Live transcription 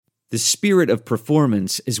The spirit of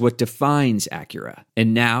performance is what defines Acura.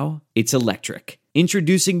 And now, it's electric.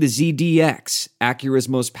 Introducing the ZDX, Acura's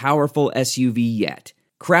most powerful SUV yet.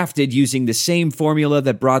 Crafted using the same formula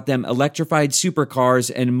that brought them electrified supercars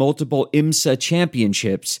and multiple IMSA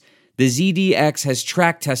championships, the ZDX has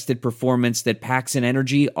track-tested performance that packs an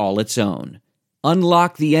energy all its own.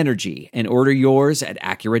 Unlock the energy and order yours at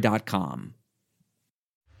Acura.com.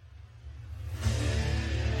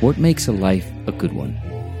 What makes a life a good one?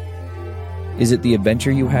 Is it the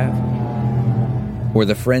adventure you have? Or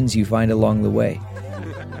the friends you find along the way?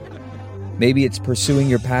 Maybe it's pursuing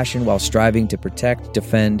your passion while striving to protect,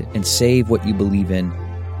 defend, and save what you believe in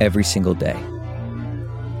every single day.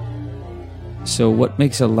 So what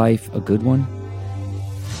makes a life a good one?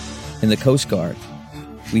 In the Coast Guard,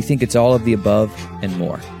 we think it's all of the above and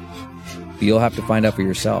more. But you'll have to find out for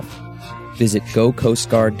yourself. Visit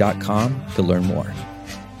gocoastguard.com to learn more.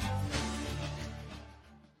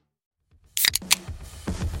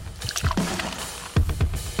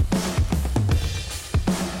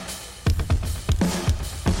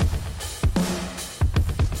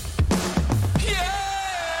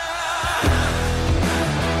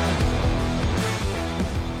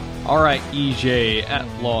 All right, EJ, at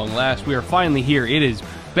long last, we are finally here. It is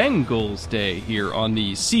Bengals Day here on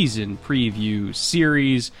the season preview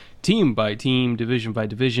series, team by team, division by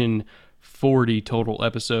division, 40 total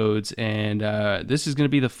episodes, and this is going to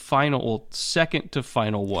be the second to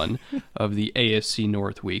final one of the AFC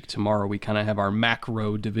North week. Tomorrow we kind of have our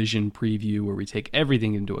macro division preview where we take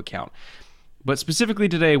everything into account. But specifically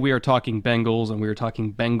today, we are talking Bengals, and we are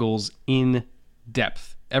talking Bengals in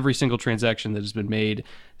depth. Every single transaction that has been made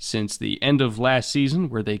since the end of last season,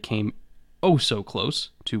 where they came oh so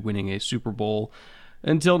close to winning a Super Bowl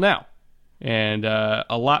until now. And a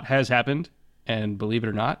lot has happened, and believe it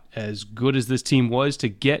or not, as good as this team was to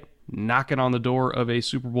get knocking on the door of a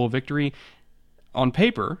Super Bowl victory, on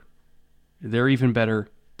paper, they're even better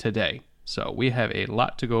today. So we have a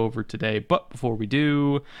lot to go over today, but before we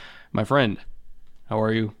do, my friend, how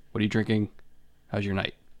are you? What are you drinking? How's your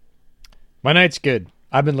night? My night's good.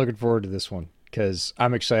 I've been looking forward to this one because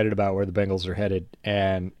I'm excited about where the Bengals are headed.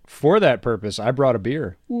 And for that purpose, I brought a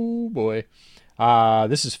beer. Ooh, boy.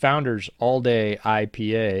 This is Founders All Day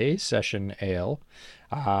IPA Session Ale.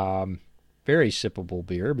 Very sippable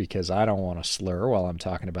beer because I don't want to slur while I'm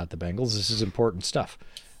talking about the Bengals. This is important stuff.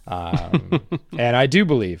 And I do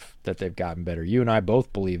believe that they've gotten better. You and I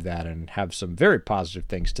both believe that and have some very positive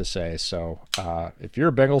things to say. So if you're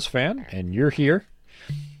a Bengals fan and you're here,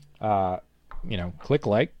 click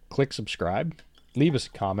like, click subscribe, leave us a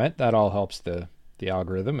comment. That all helps the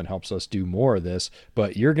algorithm and helps us do more of this.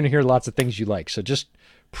 But you're going to hear lots of things you like. So just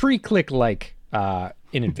pre-click like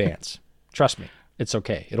in advance. Trust me, it's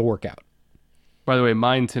okay. It'll work out. By the way,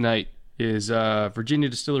 mine tonight is Virginia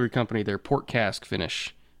Distillery Company, their port cask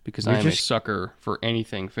finish, because I am a sucker for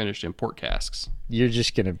anything finished in port casks. You're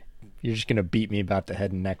just gonna beat me about the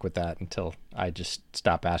head and neck with that until I just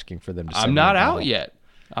stop asking for them to send I'm me not a out bottle. yet.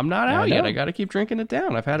 I'm not out yet. I got to keep drinking it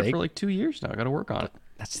down. I've had it for like 2 years now. I got to work on it.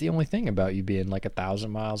 That's the only thing about you being like 1,000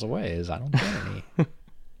 miles away is I don't get any.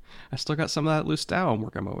 I still got some of that loose stout I'm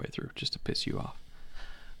working my way through just to piss you off.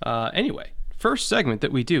 Anyway, first segment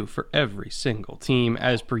that we do for every single team,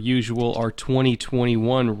 as per usual, our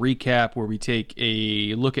 2021 recap, where we take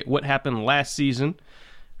a look at what happened last season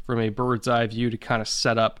from a bird's eye view to kind of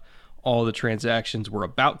set up all the transactions we're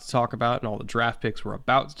about to talk about and all the draft picks we're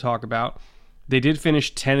about to talk about. They did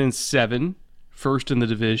finish 10-7, first in the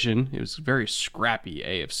division. It was a very scrappy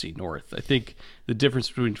AFC North. I think the difference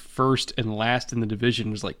between first and last in the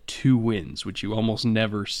division was like 2 wins, which you almost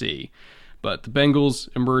never see. But the Bengals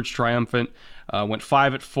emerged triumphant, went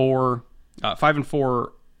 5-4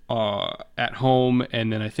 at home,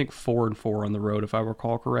 and then I think 4-4 on the road, if I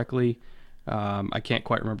recall correctly. I can't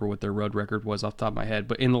quite remember what their road record was off the top of my head,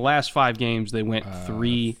 but in the last 5 games, they went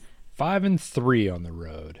 5-3 on the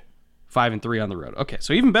road. 5-3 on the road. Okay,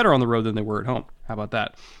 so even better on the road than they were at home. How about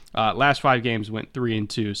that? Last 5 games went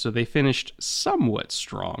 3-2, so they finished somewhat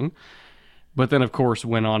strong, but then, of course,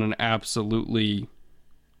 went on an absolutely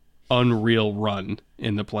unreal run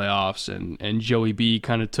in the playoffs, and Joey B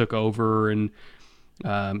kind of took over and,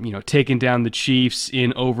 taking down the Chiefs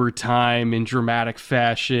in overtime in dramatic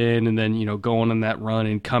fashion, and then, going on that run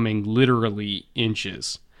and coming literally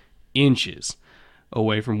inches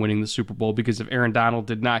away from winning the Super Bowl, because if Aaron Donald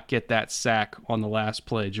did not get that sack on the last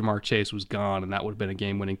play, Jamar Chase was gone, and that would have been a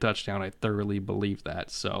game-winning touchdown. I thoroughly believe that.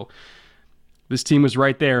 So this team was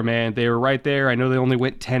right there, man. They were right there. I know they only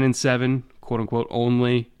went 10-7, quote-unquote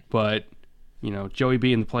only, but, Joey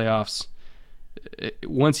B in the playoffs,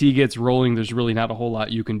 once he gets rolling, there's really not a whole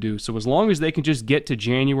lot you can do. So as long as they can just get to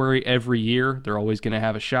January every year, they're always going to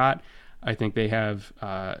have a shot. I think they have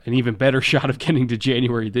an even better shot of getting to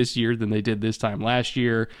January this year than they did this time last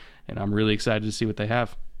year, and I'm really excited to see what they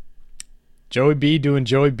have. Joey B doing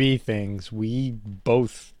Joey B things. We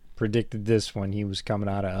both predicted this when he was coming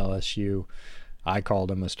out of LSU. I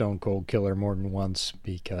called him a stone cold killer more than once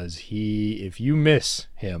because if you miss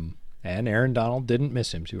him, and Aaron Donald didn't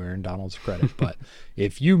miss him, to Aaron Donald's credit, but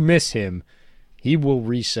if you miss him, he will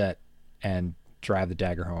reset and drive the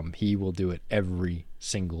dagger home. He will do it every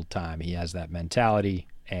single time. He has that mentality,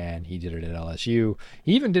 and he did it at LSU.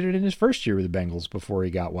 He even did it in his first year with the Bengals before he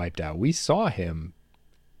got wiped out. We saw him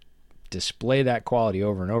display that quality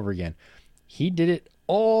over and over again. He did it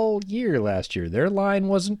all year last year. Their line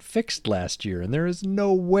wasn't fixed last year, and there is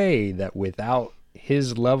no way that without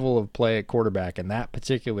his level of play at quarterback and that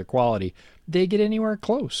particular quality, they get anywhere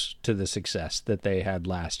close to the success that they had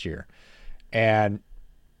last year. And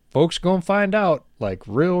folks going to find out like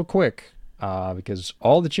real quick because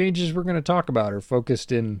all the changes we're going to talk about are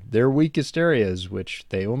focused in their weakest areas, which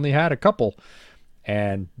they only had a couple,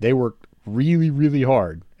 and they worked really, really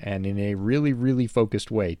hard and in a really, really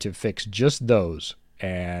focused way to fix just those.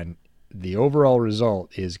 And the overall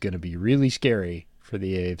result is going to be really scary for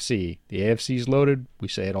the AFC. The AFC's loaded. We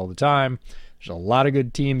say it all the time. There's a lot of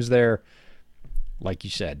good teams there. Like you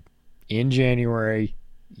said, in January,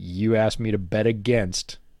 you asked me to bet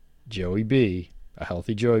against Joey B, a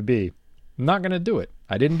healthy Joey B. I'm not going to do it.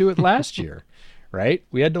 I didn't do it last year, right?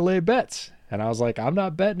 We had to lay bets. And I was like, I'm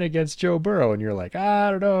not betting against Joe Burrow. And you're like, I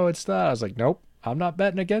don't know, it's not. I was like, nope, I'm not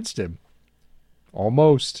betting against him.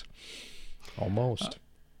 Almost.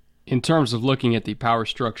 In terms of looking at the power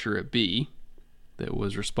structure at B that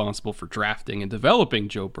was responsible for drafting and developing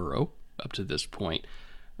Joe Burrow up to this point,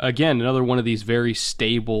 again, another one of these very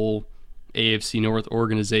stable AFC North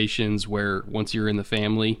organizations where once you're in the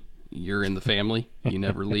family, you're in the family. You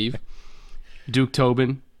never leave. Duke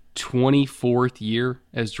Tobin, 24th year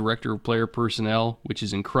as Director of Player Personnel, which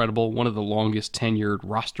is incredible. One of the longest tenured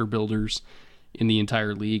roster builders in the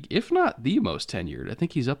entire league, if not the most tenured. I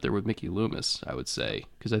think he's up there with Mickey Loomis, I would say,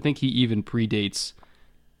 because I think he even predates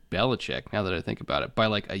Belichick, now that I think about it, by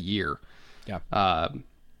like a year. Yeah.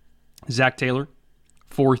 Zach Taylor,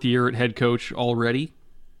 4th year at head coach already.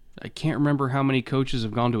 I can't remember how many coaches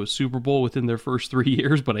have gone to a Super Bowl within their first 3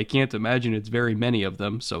 years, but I can't imagine it's very many of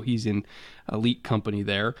them, so he's in elite company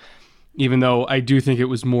there. Even though I do think it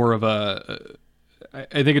was more of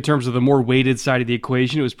I think in terms of the more weighted side of the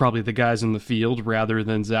equation, it was probably the guys in the field rather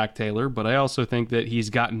than Zach Taylor, but I also think that he's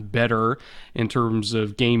gotten better in terms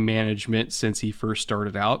of game management since he first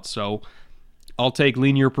started out, so I'll take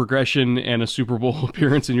linear progression and a Super Bowl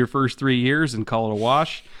appearance in your first 3 years and call it a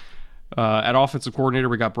wash. At offensive coordinator,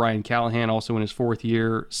 we got Brian Callahan, also in his 4th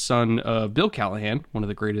year, son of Bill Callahan, one of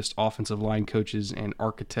the greatest offensive line coaches and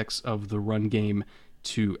architects of the run game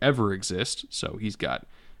to ever exist. So he's got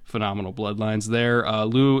phenomenal bloodlines there.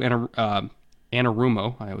 Lou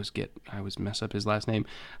Anarumo, I always mess up his last name.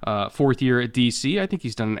 4th year at DC. I think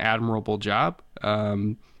he's done an admirable job.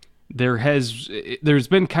 There's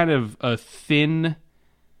been kind of a thin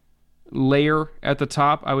layer at the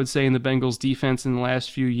top, I would say, in the Bengals defense in the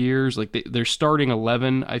last few years. Like their starting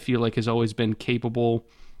 11, I feel like, has always been capable.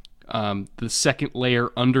 The second layer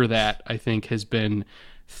under that, I think, has been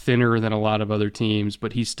thinner than a lot of other teams,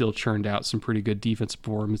 but he's still churned out some pretty good defensive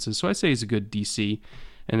performances. So I say he's a good DC.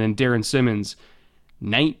 And then Darren Simmons,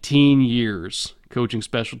 19 years coaching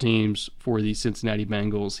special teams for the Cincinnati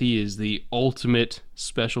Bengals. He is the ultimate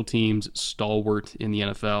special teams stalwart in the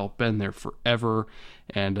NFL. Been there forever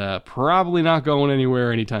and probably not going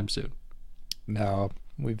anywhere anytime soon. No,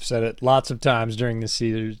 we've said it lots of times during this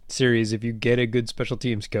series. If you get a good special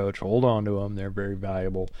teams coach, hold on to them. They're very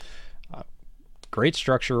valuable. Great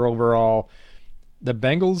structure overall. The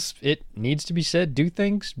Bengals, it needs to be said, do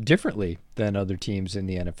things differently than other teams in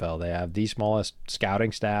the NFL. They have the smallest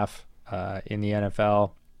scouting staff in the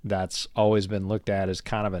NFL. That's always been looked at as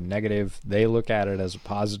kind of a negative. They look at it as a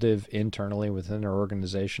positive internally within their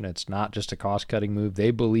organization. It's not just a cost-cutting move.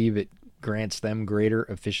 They believe it grants them greater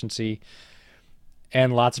efficiency.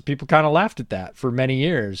 And lots of people kind of laughed at that for many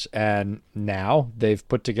years. And now they've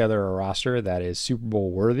put together a roster that is Super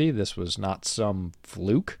Bowl worthy. This was not some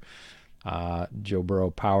fluke. Joe Burrow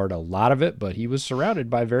powered a lot of it, but he was surrounded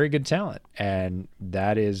by very good talent. And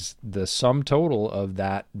that is the sum total of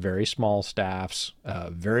that very small staff's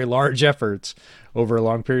very large efforts over a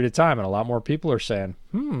long period of time. And a lot more people are saying,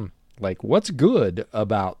 like, what's good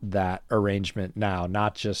about that arrangement now?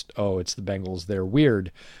 Not just, oh, it's the Bengals, they're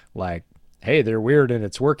weird. Like, hey, they're weird and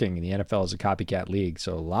it's working. And the NFL is a copycat league.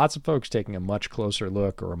 So lots of folks taking a much closer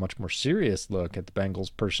look or a much more serious look at the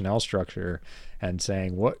Bengals personnel structure and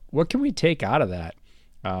saying, what can we take out of that?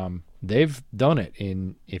 They've done it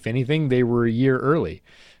if anything, they were a year early.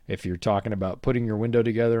 If you're talking about putting your window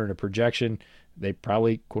together in a projection, they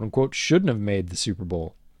probably, quote unquote, shouldn't have made the Super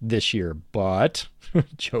Bowl this year, but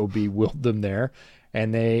Joe B willed them there.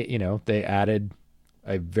 And they added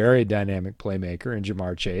a very dynamic playmaker in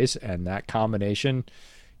Jamar Chase, and that combination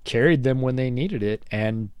carried them when they needed it,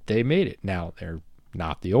 and they made it. Now, they're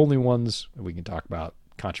not the only ones. We can talk about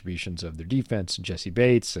contributions of their defense, Jesse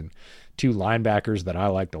Bates, and two linebackers that I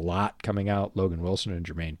liked a lot coming out, Logan Wilson and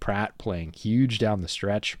Jermaine Pratt, playing huge down the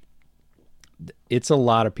stretch. It's a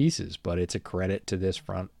lot of pieces, but it's a credit to this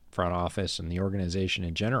front office and the organization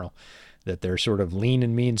in general that their sort of lean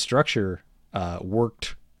and mean structure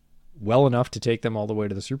worked well enough to take them all the way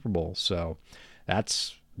to the Super Bowl. So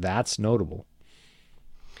that's notable.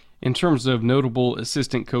 In terms of notable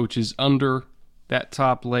assistant coaches under that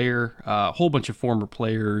top layer, a whole bunch of former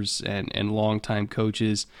players and longtime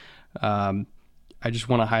coaches. I just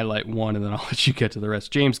want to highlight one, and then I'll let you get to the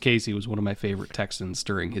rest. James Casey was one of my favorite Texans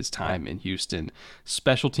during his time in Houston.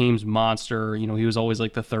 Special teams monster. He was always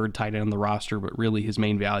like the third tight end on the roster, but really his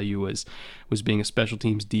main value was being a special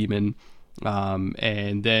teams demon.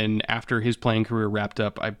 And then after his playing career wrapped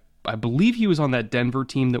up, I believe he was on that Denver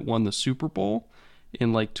team that won the Super Bowl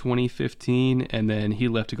in like 2015, and then he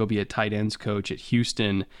left to go be a tight ends coach at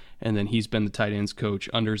Houston, and then he's been the tight ends coach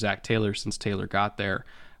under Zach Taylor since Taylor got there.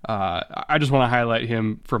 I just want to highlight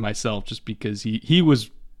him for myself just because he was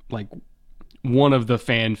like one of the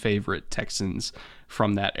fan favorite Texans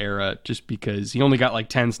from that era, just because he only got like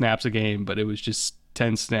 10 snaps a game, but it was just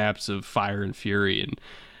 10 snaps of fire and fury. And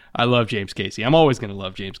I love James Casey. I'm always going to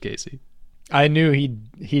love James Casey. I knew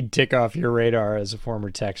he'd tick off your radar as a former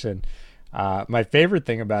Texan. My favorite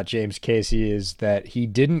thing about James Casey is that he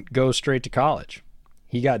didn't go straight to college.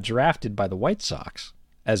 He got drafted by the White Sox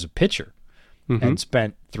as a pitcher. And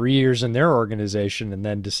spent 3 years in their organization and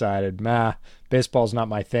then decided, baseball's not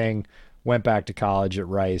my thing. Went back to college at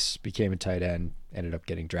Rice, became a tight end, ended up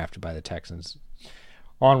getting drafted by the Texans.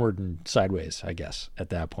 Onward and sideways, I guess, at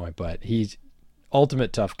that point. But he's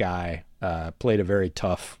ultimate tough guy, played a very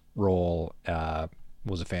tough role,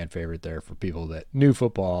 was a fan favorite there for people that knew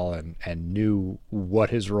football and knew what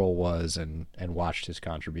his role was and watched his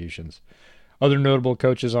contributions. Other notable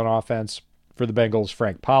coaches on offense for the Bengals,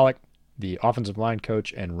 Frank Pollock, the offensive line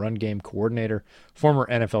coach and run game coordinator, former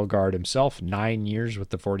NFL guard himself, 9 years with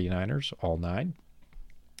the 49ers, all 9.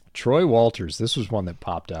 Troy Walters, this was one that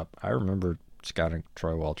popped up. I remember scouting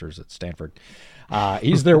Troy Walters at Stanford.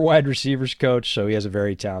 He's their wide receivers coach, so he has a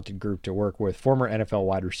very talented group to work with. Former NFL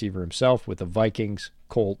wide receiver himself with the Vikings,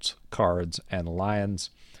 Colts, Cards, and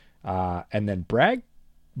Lions. And then Brad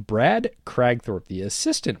Cragthorpe, the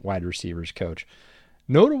assistant wide receivers coach.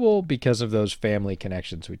 Notable because of those family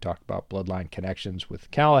connections. We talked about bloodline connections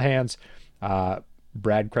with Callahans.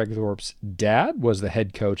 Brad Cragthorpe's dad was the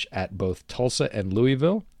head coach at both Tulsa and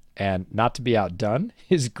Louisville. And not to be outdone,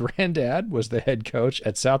 his granddad was the head coach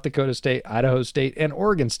at South Dakota State, Idaho State, and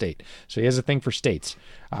Oregon State. So he has a thing for states.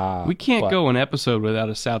 We can't go an episode without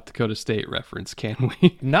a South Dakota State reference, can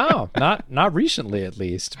we? No, not recently at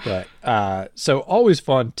least. But so always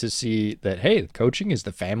fun to see that, hey, coaching is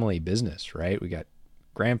the family business, right? We got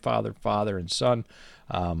grandfather, father, and son,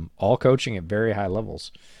 all coaching at very high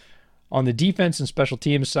levels. On the defense and special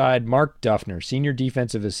teams side, Mark Duffner, senior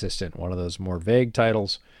defensive assistant, one of those more vague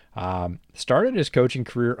titles, started his coaching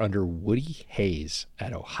career under Woody Hayes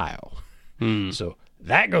at Ohio. So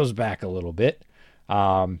that goes back a little bit.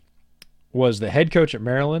 Was the head coach at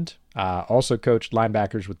Maryland, also coached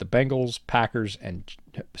linebackers with the Bengals, Packers,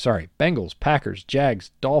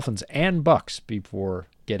 Jags, Dolphins, and Bucks before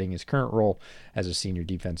getting his current role as a senior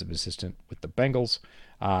defensive assistant with the Bengals.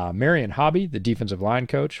 Marion Hobby, the defensive line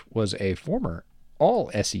coach, was a former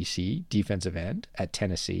All-SEC defensive end at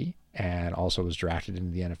Tennessee and also was drafted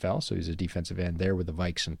into the NFL, so he's a defensive end there with the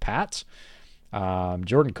Vikes and Pats.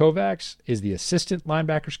 Jordan Kovacs is the assistant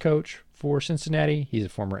linebackers coach for Cincinnati. He's a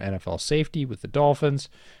former NFL safety with the Dolphins.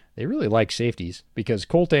 They really like safeties because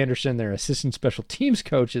Colt Anderson, their assistant special teams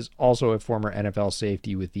coach, is also a former NFL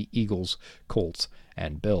safety with the Eagles, Colts,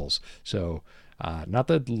 and Bills. So not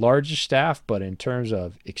the largest staff, but in terms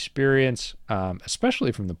of experience,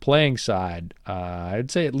 especially from the playing side, I'd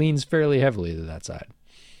say it leans fairly heavily to that side.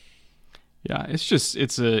 Yeah,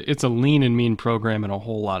 it's a lean and mean program in a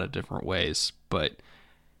whole lot of different ways, but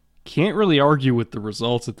can't really argue with the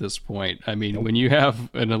results at this point. I mean, when you have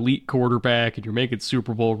an elite quarterback and you're making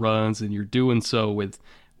Super Bowl runs and you're doing so with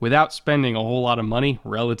without spending a whole lot of money,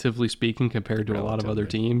 relatively speaking, compared to a lot of other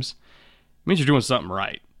teams, it means you're doing something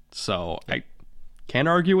right. So I can't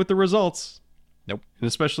argue with the results. Nope. And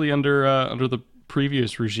especially under the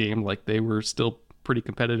previous regime, like they were still pretty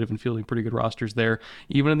competitive and fielding pretty good rosters there,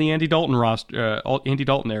 even in the Andy Dalton era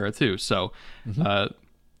too. So,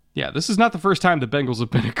 this is not the first time the Bengals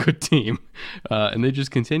have been a good team, and they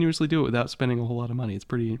just continuously do it without spending a whole lot of money. It's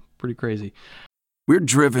pretty crazy. We're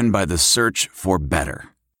driven by the search for better,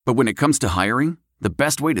 but when it comes to hiring, the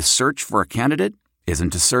best way to search for a candidate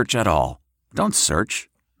isn't to search at all. Don't search.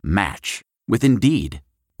 Match with Indeed.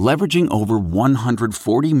 Leveraging over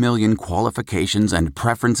 140 million qualifications and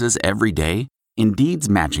preferences every day, Indeed's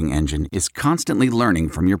matching engine is constantly learning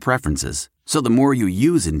from your preferences. So the more you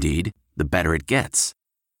use Indeed, the better it gets.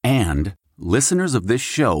 And listeners of this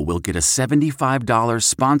show will get a $75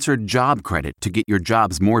 sponsored job credit to get your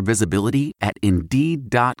jobs more visibility at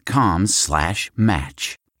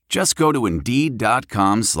Indeed.com/match. Just go to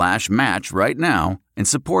Indeed.com/match right now and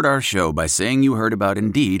support our show by saying you heard about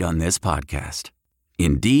Indeed on this podcast.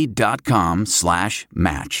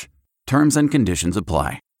 Indeed.com/match. Terms and conditions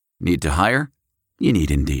apply. Need to hire? You need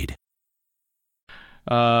Indeed.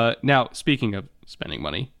 Now, speaking of spending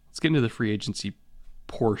money, let's get into the free agency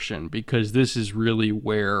portion, because this is really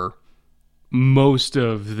where most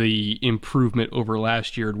of the improvement over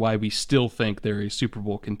last year and why we still think they're a Super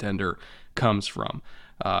Bowl contender comes from.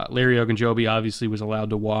 Larry Ogunjobi obviously was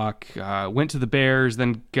allowed to walk, went to the Bears,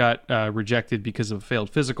 then got rejected because of a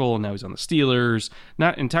failed physical, and now he's on the Steelers.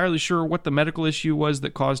 Not entirely sure what the medical issue was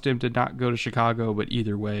that caused him to not go to Chicago, but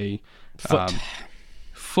either way...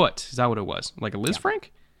 Foot. Is that what it was? Like a Liz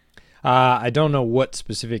Frank? I don't know what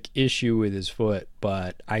specific issue with his foot,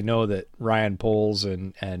 but I know that Ryan Poles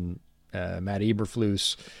and Matt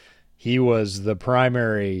Eberflus, he was the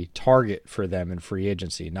primary target for them in free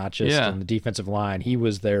agency, not just on the defensive line. He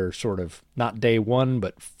was their sort of, not day one,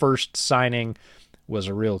 but first signing, was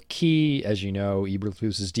a real key. As you know,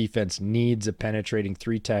 Eberflus's defense needs a penetrating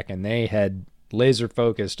 3-tech, and they had laser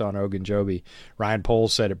focused on Ogunjobi. Ryan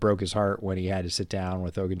Poles said it broke his heart when he had to sit down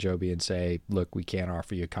with Ogunjobi and say, look, we can't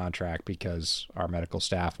offer you a contract because our medical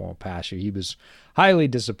staff won't pass you. He was highly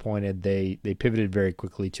disappointed. They pivoted very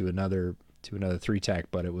quickly to another 3-tech,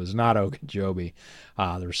 but it was not Ogunjobi.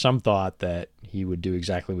 There was some thought that he would do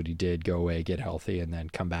exactly what he did, go away, get healthy, and then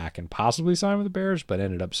come back and possibly sign with the Bears, but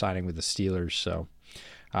ended up signing with the Steelers. So,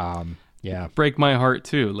 yeah. Break my heart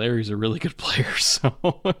too. Larry's a really good player, so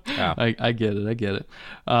I get it.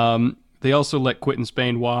 They also let Quentin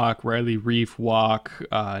Spain walk, Riley Reif walk,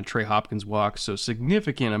 and Trey Hopkins walk, so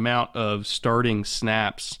significant amount of starting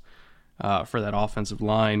snaps for that offensive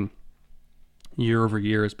line year over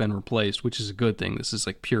year has been replaced, which is a good thing. This is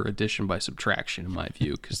like pure addition by subtraction in my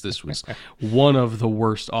view, because this was one of the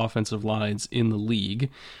worst offensive lines in the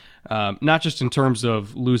league. Not just in terms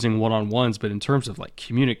of losing one-on-ones, but in terms of like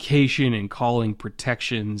communication and calling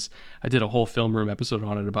protections. I did a whole film room episode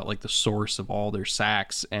on it about like the source of all their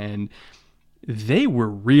sacks, and they were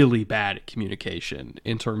really bad at communication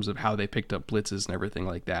in terms of how they picked up blitzes and everything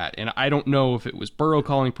like that. And I don't know if it was Burrow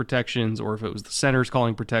calling protections or if it was the centers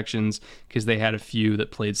calling protections, because they had a few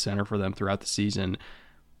that played center for them throughout the season.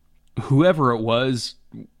 Whoever it was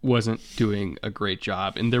wasn't doing a great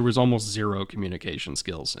job, and there was almost zero communication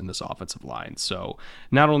skills in this offensive line. So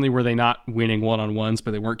not only were they not winning one-on-ones,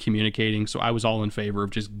 but they weren't communicating. So I was all in favor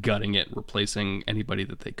of just gutting it, replacing anybody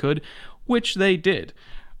that they could, which they did.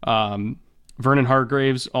 Vernon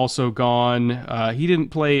Hargreaves also gone. He didn't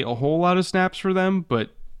play a whole lot of snaps for them,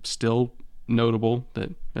 but still notable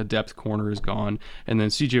that a depth corner is gone. And then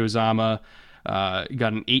CJ Uzomah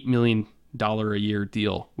got an $8 million a year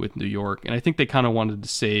deal with New York, and I think they kind of wanted to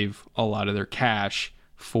save a lot of their cash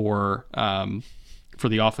for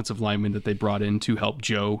the offensive linemen that they brought in to help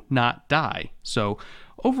Joe not die. So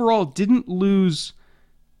overall, didn't lose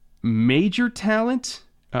major talent,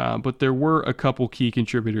 but there were a couple key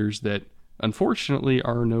contributors that unfortunately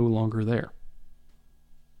are no longer there.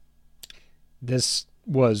 This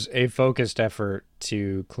was a focused effort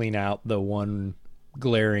to clean out the one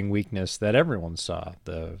glaring weakness that everyone saw.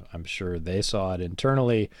 I'm sure they saw it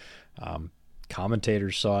internally.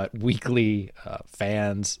 Commentators saw it weekly.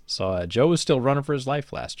 Fans saw it. Joe was still running for his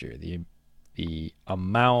life last year. The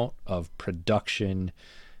amount of production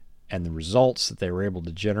and the results that they were able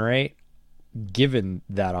to generate, given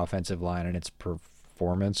that offensive line and its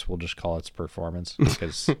performance, we'll just call it performance,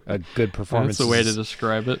 because a good performance that's the way to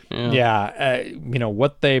describe it.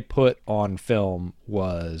 What they put on film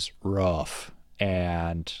was rough.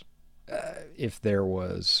 And if there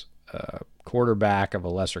was a quarterback of a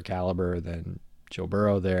lesser caliber than Joe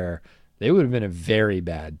Burrow there, they would have been a very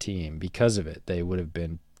bad team because of it. They would have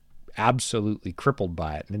been absolutely crippled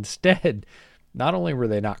by it. And instead, not only were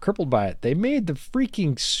they not crippled by it, they made the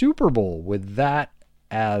freaking Super Bowl with that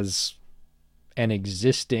as an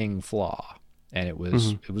existing flaw. And it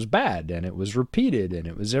was bad, and it was repeated, and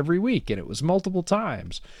it was every week, and it was multiple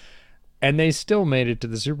times. And they still made it to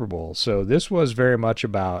the Super Bowl. So this was very much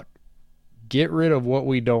about get rid of what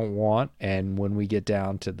we don't want. And when we get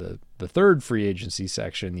down to the third free agency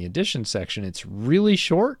section, the addition section, it's really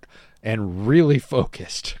short and really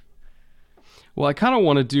focused. Well, I kind of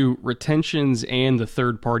want to do retentions and the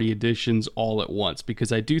third-party additions all at once,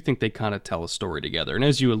 because I do think they kind of tell a story together. And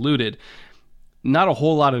as you alluded, not a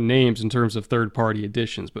whole lot of names in terms of third-party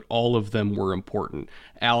additions, but all of them were important.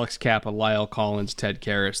 Alex Kappa, Lyle Collins, Ted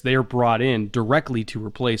Karras, they are brought in directly to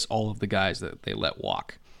replace all of the guys that they let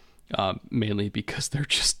walk, mainly because they're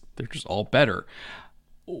just all better.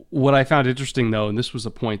 What I found interesting, though, and this was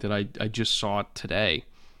a point that I just saw today,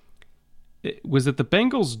 was that the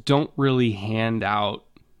Bengals don't really hand out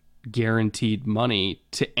guaranteed money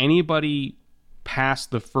to anybody past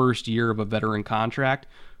the first year of a veteran contract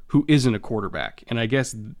who isn't a quarterback. And I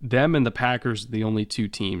guess them and the Packers are the only two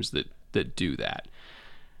teams that do that,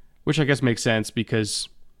 which I guess makes sense because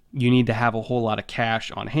you need to have a whole lot of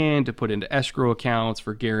cash on hand to put into escrow accounts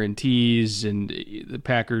for guarantees, and the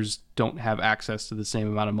Packers don't have access to the same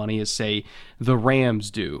amount of money as, say, the Rams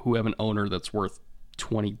do, who have an owner that's worth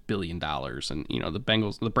 $20 billion. And, you know, the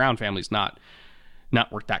Brown family's not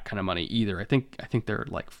worth that kind of money either. I think they're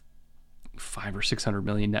like 500 or 600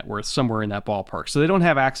 million net worth, somewhere in that ballpark. So they don't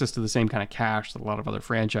have access to the same kind of cash that a lot of other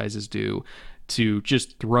franchises do to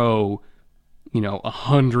just throw, you know,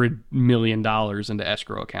 $100 million into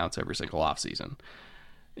escrow accounts every single offseason.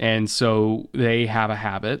 And so they have a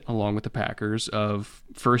habit, along with the Packers, of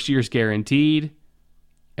first year's guaranteed,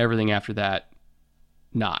 everything after that,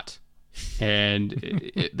 not.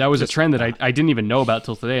 And that was a trend that I didn't even know about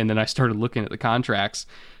till today. And then I started looking at the contracts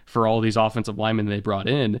for all these offensive linemen they brought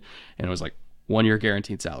in, and it was like 1 year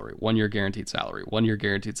guaranteed salary, 1 year guaranteed salary, 1 year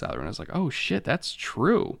guaranteed salary. And I was like, oh shit, that's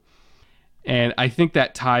true. And I think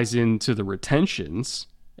that ties into the retentions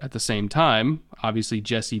at the same time. Obviously,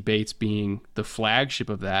 Jesse Bates being the flagship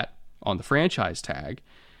of that on the franchise tag.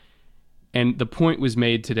 And the point was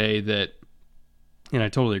made today that, and I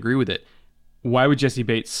totally agree with it, why would Jesse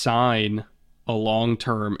Bates sign a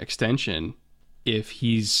long-term extension if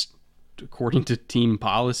he's, according to team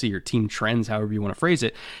policy or team trends, however you want to phrase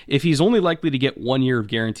it, if he's only likely to get 1 year of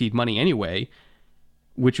guaranteed money anyway,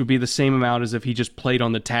 which would be the same amount as if he just played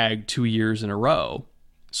on the tag 2 years in a row.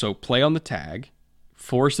 So play on the tag,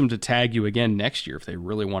 force them to tag you again next year if they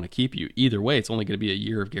really want to keep you. Either way, it's only going to be a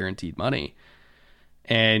year of guaranteed money.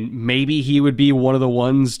 And maybe he would be one of the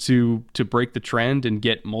ones to break the trend and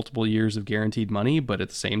get multiple years of guaranteed money. But at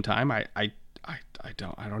the same time, I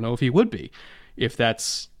don't know if he would be. If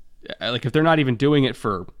that's like, if they're not even doing it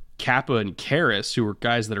for Kappa and Karras, who are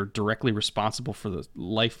guys that are directly responsible for the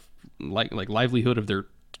livelihood of their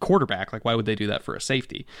quarterback, like why would they do that for a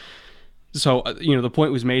safety? So, you know, the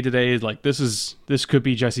point was made today is like, this could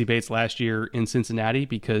be Jesse Bates last year in Cincinnati,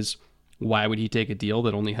 because why would he take a deal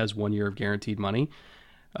that only has 1 year of guaranteed money?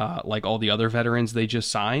 Like all the other veterans they just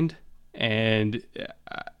signed. And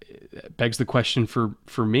it begs the question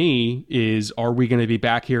for me is, are we going to be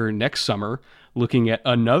back here next summer looking at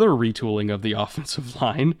another retooling of the offensive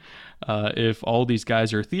line if all these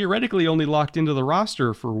guys are theoretically only locked into the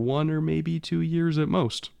roster for 1 or maybe 2 years at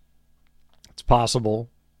most? It's possible.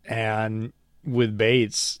 And with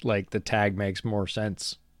Bates, like, the tag makes more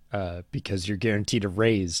sense because you're guaranteed a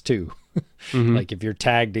raise too. Mm-hmm. Like if you're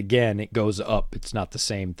tagged again, it goes up. It's not the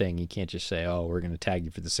same thing. You can't just say, oh, we're going to tag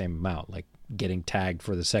you for the same amount. Like getting tagged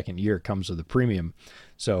for the second year comes with a premium.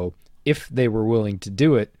 So if they were willing to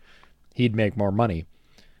do it, he'd make more money.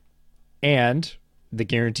 And the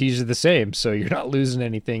guarantees are the same, so you're not losing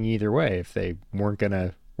anything either way. If they weren't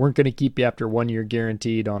gonna keep you after 1 year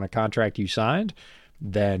guaranteed on a contract you signed,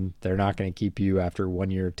 then they're not going to keep you after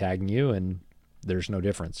 1 year tagging you, and there's no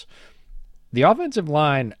difference. The offensive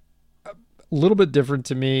line, a little bit different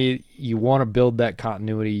to me. You want to build that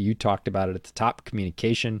continuity. You talked about it at the top.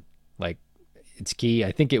 Communication, like, it's key.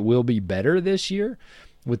 I think it will be better this year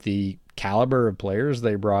with the caliber of players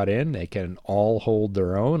they brought in. They can all hold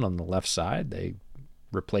their own on the left side. They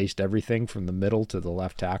replaced everything from the middle to the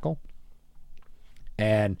left tackle.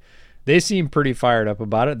 And they seem pretty fired up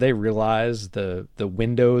about it. They realize the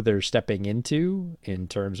window they're stepping into in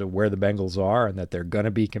terms of where the Bengals are and that they're going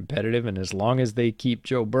to be competitive. And as long as they keep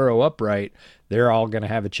Joe Burrow upright, they're all going to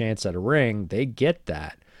have a chance at a ring. They get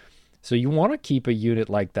that. So you want to keep a unit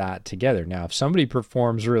like that together. Now, if somebody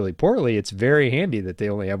performs really poorly, it's very handy that they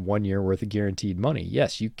only have 1 year worth of guaranteed money.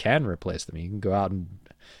 Yes, you can replace them. You can go out and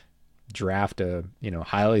draft a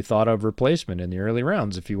highly thought of replacement in the early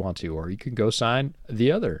rounds if you want to, or you can go sign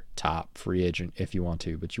the other top free agent if you want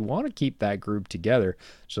to. But you want to keep that group together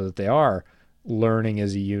so that they are learning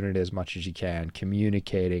as a unit as much as you can,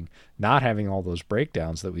 communicating, not having all those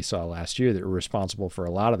breakdowns that we saw last year that were responsible for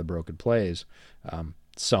a lot of the broken plays,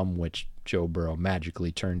 some which Joe Burrow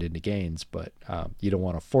magically turned into gains, but you don't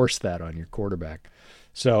want to force that on your quarterback.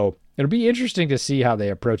 So it'll be interesting to see how they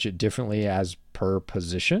approach it differently as per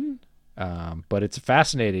position. But it's a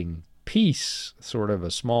fascinating piece, sort of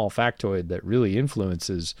a small factoid that really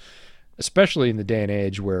influences, especially in the day and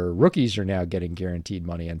age where rookies are now getting guaranteed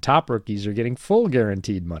money and top rookies are getting full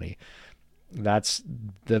guaranteed money. That's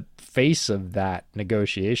the face of that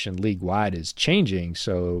negotiation league-wide is changing.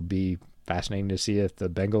 So it'll be fascinating to see if the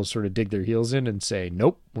Bengals sort of dig their heels in and say,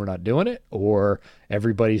 nope, we're not doing it. Or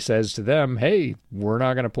everybody says to them, hey, we're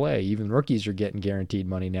not going to play. Even rookies are getting guaranteed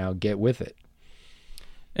money now. Get with it.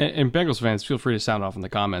 And Bengals fans, feel free to sound off in the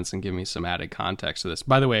comments and give me some added context to this.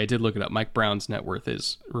 By the way, I did look it up. Mike Brown's net worth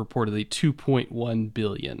is reportedly $2.1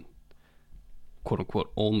 billion. Quote unquote,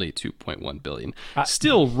 only $2.1 billion.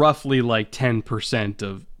 Still roughly like 10%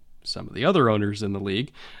 of some of the other owners in the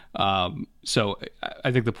league. So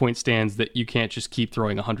I think the point stands that you can't just keep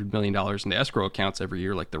throwing $100 million into escrow accounts every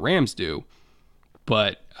year like the Rams do.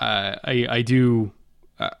 But I do...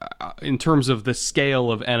 in terms of the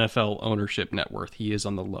scale of NFL ownership net worth, he is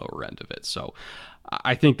on the lower end of it. So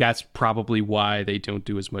I think that's probably why they don't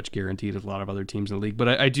do as much guaranteed as a lot of other teams in the league.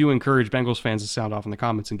 But I do encourage Bengals fans to sound off in the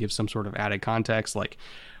comments and give some sort of added context. Like,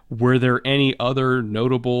 were there any other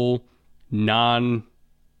notable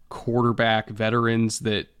non-quarterback veterans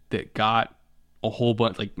that got a whole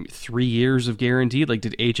bunch, like 3 years of guaranteed? Like,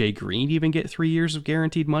 did AJ Green even get 3 years of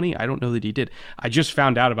guaranteed money? I don't know that he did. I just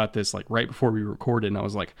found out about this like right before we recorded, and I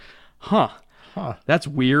was like, huh, that's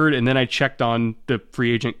weird. And then I checked on the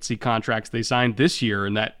free agency contracts they signed this year,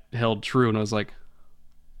 and that held true. And I was like,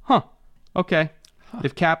 okay.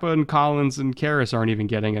 If Kappa and Collins and Karras aren't even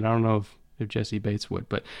getting it, I don't know if Jesse Bates would.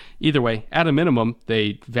 But either way, at a minimum,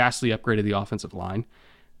 they vastly upgraded the offensive line.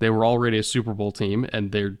 They were already a Super Bowl team,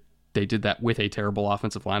 and they did that with a terrible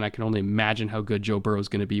offensive line. I can only imagine how good Joe Burrow is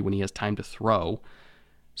going to be when he has time to throw.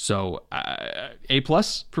 So, A+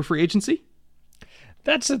 for free agency?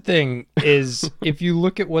 That's the thing, is if you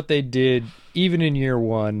look at what they did, even in year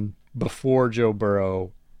one, before Joe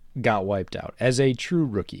Burrow got wiped out, as a true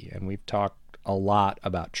rookie, and we've talked a lot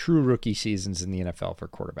about true rookie seasons in the NFL for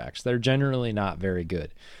quarterbacks. They're generally not very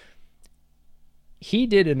good. He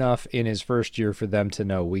did enough in his first year for them to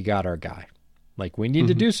know, we got our guy. Like, we need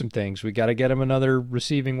to do some things. We got to get him another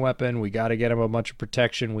receiving weapon. We got to get him a bunch of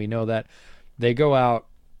protection. We know that. They go out,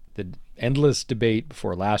 the endless debate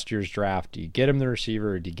before last year's draft. Do you get him the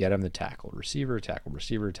receiver or do you get him the tackle? Receiver, tackle,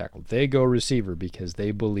 receiver, tackle. They go receiver because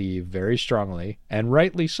they believe very strongly, and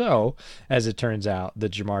rightly so, as it turns out,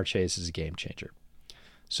 that Jamar Chase is a game changer.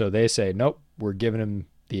 So they say, nope, we're giving him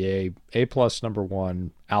the A+ number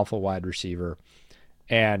one alpha wide receiver.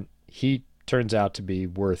 And he turns out to be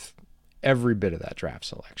worth every bit of that draft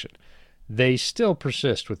selection. They still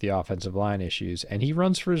persist with the offensive line issues, and he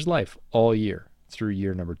runs for his life all year through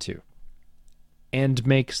year number 2 and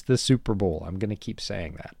makes the Super Bowl. I'm going to keep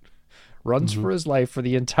saying that. Runs for his life for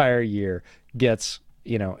the entire year, gets,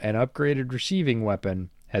 an upgraded receiving weapon,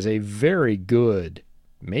 has a very good,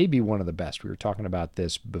 maybe one of the best. We were talking about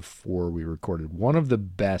this before we recorded. One of the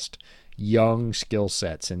best young skill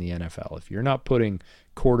sets in the NFL. If you're not putting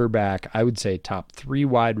quarterback, I would say top 3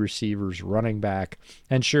 wide receivers, running back,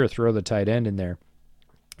 and sure, throw the tight end in there.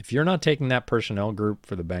 If you're not taking that personnel group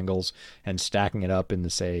for the Bengals and stacking it up in the,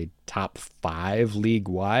 say, top 5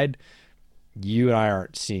 league-wide, you and I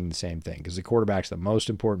aren't seeing the same thing, because the quarterback's the most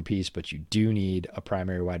important piece, but you do need a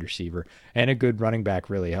primary wide receiver, and a good running back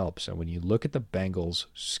really helps. So when you look at the Bengals'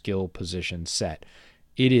 skill position set,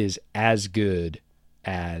 it is as good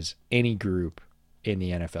as any group in the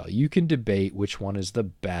NFL. You can debate which one is the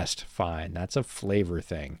best, fine. That's a flavor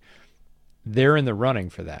thing. They're in the running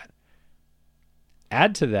for that.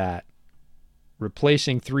 Add to that,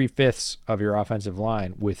 replacing 3/5 of your offensive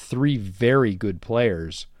line with 3 very good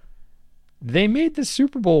players. They made the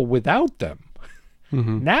Super Bowl without them.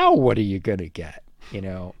 Now what are you going to get?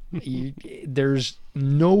 There's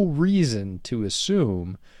no reason to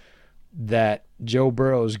assume that Joe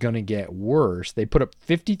Burrow is going to get worse. They put up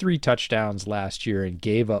 53 touchdowns last year and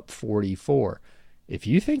gave up 44. If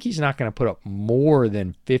you think he's not going to put up more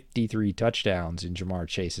than 53 touchdowns in Jamar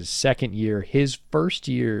Chase's second year, his first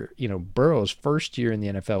year, Burrow's first year in the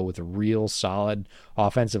NFL with a real solid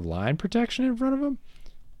offensive line protection in front of him,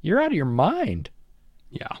 you're out of your mind.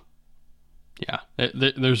 Yeah.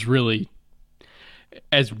 There's really...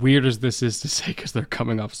 as weird as this is to say, because they're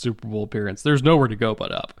coming off a Super Bowl appearance, there's nowhere to go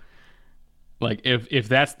but up. Like, if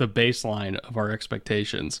that's the baseline of our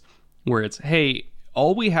expectations, where it's, hey,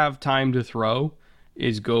 all we have time to throw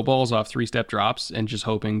is go balls off 3-step drops and just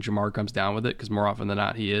hoping Jamar comes down with it, because more often than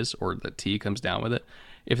not he is, or the T comes down with it.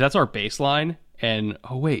 If that's our baseline, and,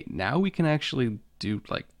 oh, wait, now we can actually do,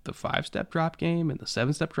 like, the 5-step drop game and the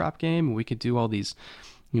 7-step drop game, and we could do all these,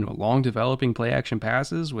 long developing play action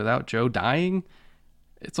passes without Joe dying,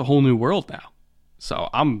 it's a whole new world now. So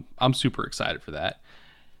I'm super excited for that.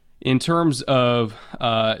 In terms of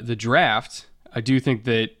the draft, I do think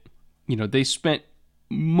that, they spent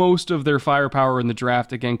most of their firepower in the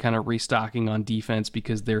draft, again, kind of restocking on defense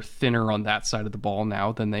because they're thinner on that side of the ball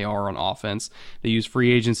now than they are on offense. They use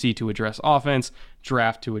free agency to address offense,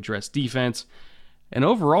 draft to address defense. And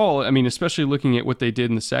overall, I mean, especially looking at what they did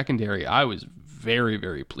in the secondary, I was very,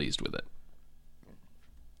 very pleased with it.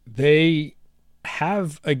 They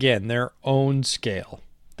have, again, their own scale.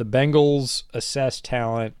 The Bengals assess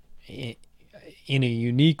talent in a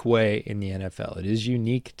unique way in the NFL. It is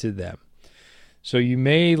unique to them. So you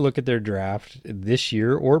may look at their draft this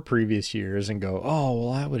year or previous years and go, oh,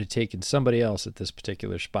 well, I would have taken somebody else at this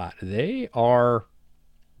particular spot. They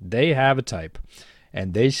have a type,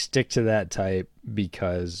 and they stick to that type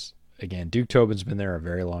because, again, Duke Tobin's been there a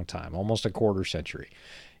very long time, almost a quarter century.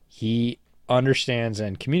 He understands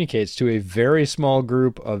and communicates to a very small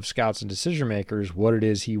group of scouts and decision makers what it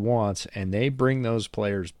is he wants, and they bring those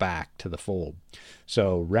players back to the fold.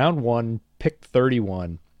 So round 1, pick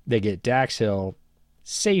 31, they get Dax Hill,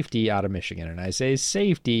 safety out of Michigan. And I say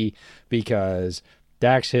safety because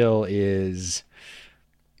Dax Hill is,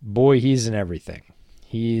 boy, he's in everything.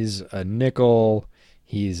 He's a nickel,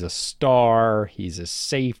 he's a star, he's a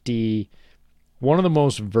safety, one of the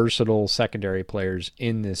most versatile secondary players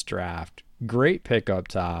in this draft. Great pick up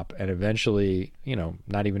top, and eventually,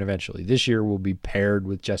 not even eventually, this year will be paired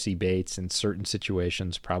with Jesse Bates in certain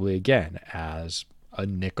situations, probably again as a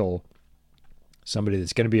nickel, somebody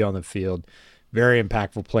that's going to be on the field, very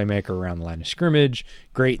impactful playmaker around the line of scrimmage,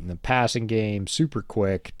 great in the passing game, super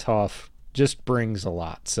quick, tough, just brings a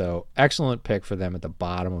lot. So excellent pick for them at the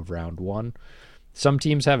bottom of round 1. Some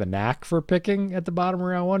teams have a knack for picking at the bottom of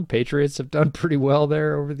round 1. Patriots have done pretty well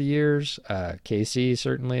there over the years. KC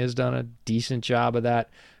certainly has done a decent job of that.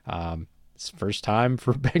 It's the first time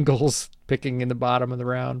for Bengals picking in the bottom of the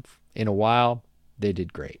round in a while. They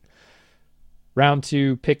did great. Round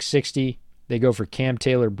 2, pick 60. They go for Cam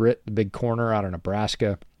Taylor-Britt, the big corner out of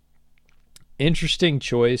Nebraska. Interesting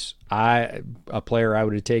choice. A player I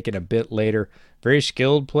would have taken a bit later. Very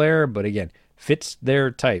skilled player, but again, fits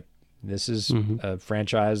their type. This is a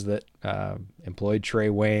franchise that employed Trey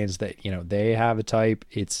Waynes, that, they have a type.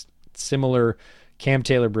 It's similar. Cam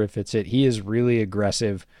Taylor-Britt fits it. He is really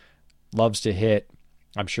aggressive, loves to hit.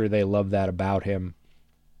 I'm sure they love that about him.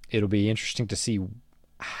 It'll be interesting to see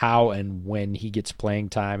how and when he gets playing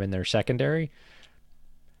time in their secondary.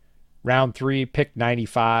 Round 3, pick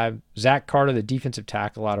 95, Zach Carter, the defensive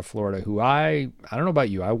tackle out of Florida, who I don't know about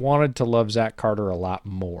you, I wanted to love Zach Carter a lot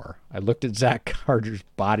more. I looked at Zach Carter's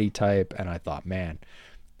body type and I thought, man,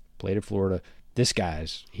 played at Florida. This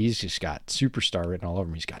he's just got superstar written all over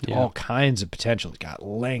him. He's got all kinds of potential. He's got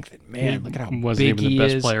length, and man, look at how big he is. Wasn't even the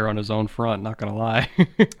best player on his own front, not going to lie.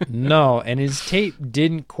 No, and his tape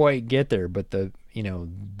didn't quite get there, but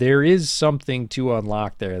there is something to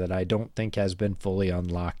unlock there that I don't think has been fully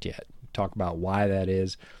unlocked yet. Talk about why that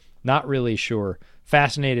is. Not really sure.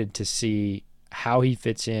 Fascinated to see how he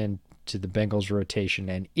fits in to the Bengals rotation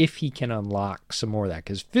and if he can unlock some more of that.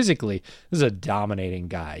 Because physically, this is a dominating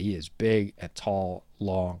guy. He is big and tall,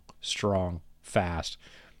 long, strong, fast.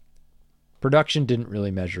 Production didn't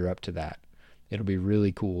really measure up to that. It'll be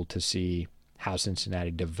really cool to see how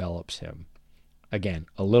Cincinnati develops him. Again,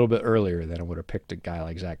 a little bit earlier than I would have picked a guy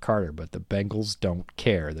like Zach Carter, but the Bengals don't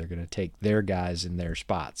care. They're going to take their guys in their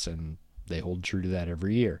spots, and they hold true to that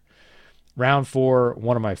every year. Round 4,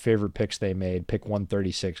 one of my favorite picks they made, pick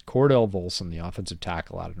 136, Cordell Volson, the offensive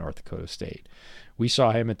tackle out of North Dakota State. We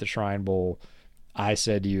saw him at the Shrine Bowl. I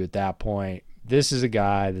said to you at that point, this is a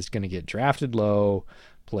guy that's going to get drafted low,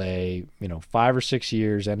 play 5 or 6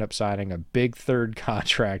 years, end up signing a big third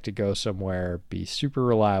contract to go somewhere, be super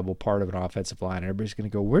reliable part of an offensive line. Everybody's going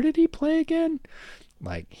to go, where did he play again?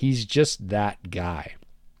 Like, he's just that guy.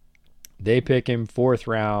 They pick him 4th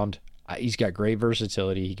round. He's got great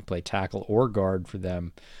versatility. He can play tackle or guard for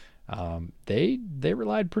them. They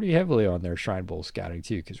relied pretty heavily on their Shrine Bowl scouting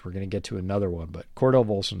too, because we're going to get to another one. But Cordell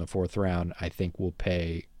Volson, the 4th round, I think will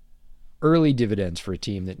pay early dividends for a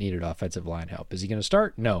team that needed offensive line help. Is he going to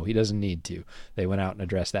start? No, he doesn't need to. They went out and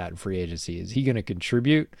addressed that in free agency. Is he going to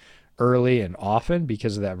contribute early and often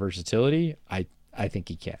because of that versatility, I think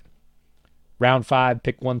he can. Round 5,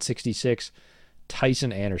 pick 166,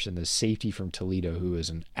 Tyson Anderson, the safety from Toledo, who is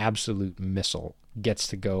an absolute missile, gets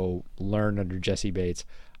to go learn under Jesse Bates.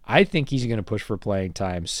 I think he's going to push for playing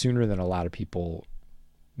time sooner than a lot of people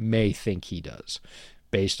may think he does,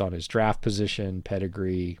 based on his draft position,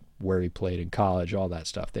 pedigree, where he played in college, all that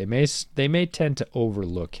stuff. They may tend to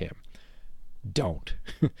overlook him. Don't.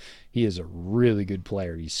 He is a really good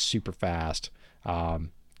player. He's super fast.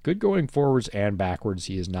 Good going forwards and backwards.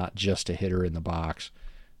 He is not just a hitter in the box.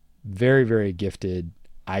 Very, very gifted.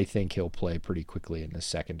 I think he'll play pretty quickly in the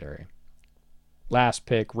secondary. Last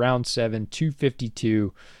pick, round 7,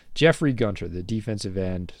 252, Jeffrey Gunter, the defensive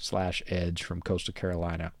end / edge from Coastal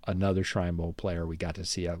Carolina, another Shrine Bowl player we got to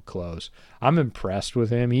see up close. I'm impressed with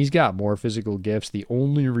him. He's got more physical gifts. The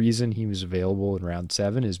only reason he was available in round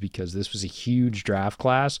 7 is because this was a huge draft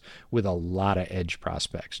class with a lot of edge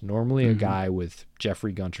prospects. Normally a guy with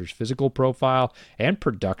Jeffrey Gunter's physical profile and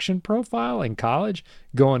production profile in college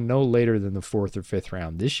going no later than the 4th or 5th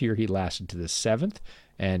round. This year he lasted to the 7th,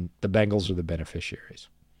 and the Bengals are the beneficiaries.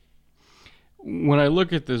 When I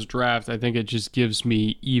look at this draft, I think it just gives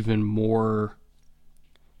me even more,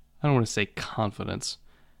 I don't want to say confidence.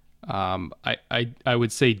 I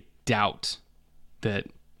would say doubt that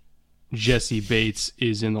Jesse Bates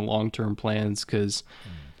is in the long-term plans, because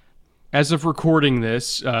as of recording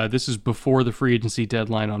this, this is before the free agency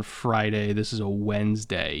deadline on Friday. This is a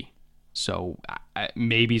Wednesday. So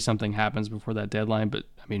maybe something happens before that deadline, but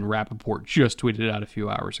I mean, Rappaport just tweeted out a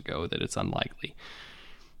few hours ago that it's unlikely.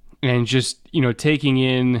 And just, taking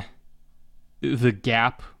in the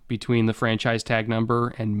gap between the franchise tag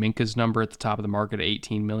number and Minka's number at the top of the market at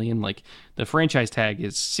 $18 million, like the franchise tag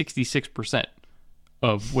is 66%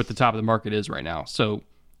 of what the top of the market is right now. So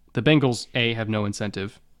the Bengals, have no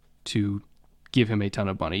incentive to give him a ton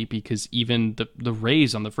of money, because even the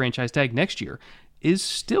raise on the franchise tag next year is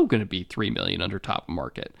still going to be $3 million under top of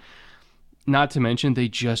market. Not to mention, they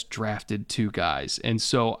just drafted 2 guys. And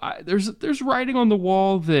so there's writing on the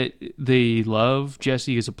wall that they love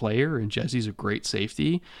Jesse as a player, and Jesse's a great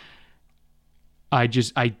safety.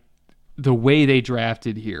 The way they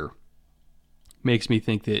drafted here makes me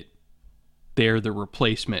think that they're the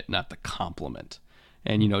replacement, not the complement.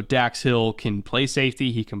 And, Dax Hill can play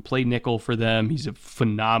safety. He can play nickel for them. He's a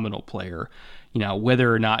phenomenal player.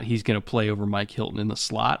 Whether or not he's going to play over Mike Hilton in the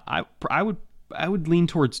slot, I would lean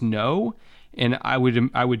towards no. And I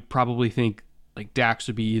would probably think like Dax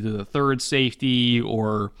would be either the third safety,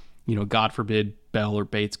 or, God forbid Bell or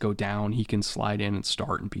Bates go down, he can slide in and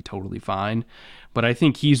start and be totally fine. But I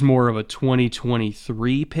think he's more of a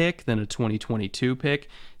 2023 pick than a 2022 pick.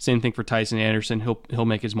 Same thing for Tyson Anderson. He'll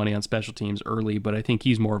make his money on special teams early, but I think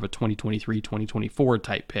he's more of a 2023, 2024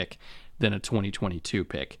 type pick than a 2022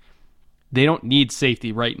 pick. They don't need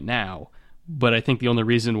safety right now, but I think the only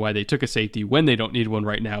reason why they took a safety when they don't need one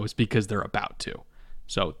right now is because they're about to.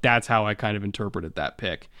 So that's how I kind of interpreted that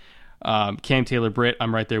pick. Cam Taylor-Britt,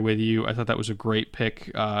 I'm right there with you. I thought that was a great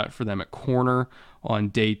pick for them at corner on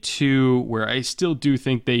day 2, where I still do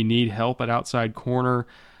think they need help at outside corner.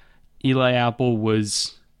 Eli Apple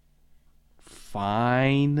was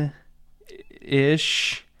fine-ish,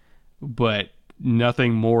 but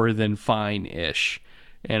nothing more than fine-ish.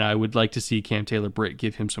 And I would like to see Cam Taylor-Britt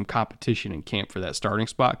give him some competition in camp for that starting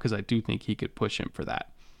spot, because I do think he could push him for that.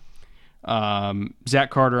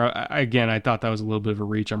 Zach Carter, again, I thought that was a little bit of a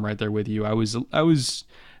reach. I'm right there with you. I was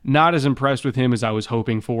not as impressed with him as I was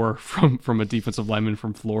hoping for from a defensive lineman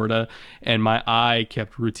from Florida, and my eye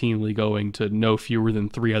kept routinely going to no fewer than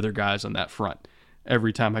 3 other guys on that front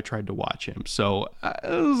every time I tried to watch him. So it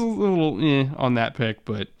was a little on that pick,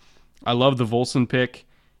 but I love the Volson pick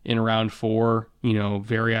in round 4,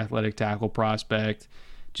 very athletic tackle prospect.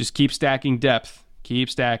 Just keep stacking depth.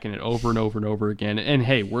 Keep stacking it over and over and over again. And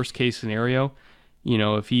hey, worst case scenario,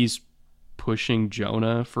 if he's pushing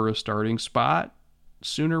Jonah for a starting spot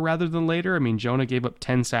sooner rather than later. I mean, Jonah gave up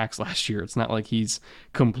 10 sacks last year. It's not like he's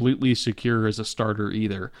completely secure as a starter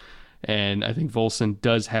either. And I think Volson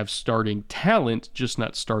does have starting talent, just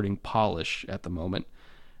not starting polish at the moment.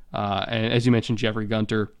 And as you mentioned, Jeffrey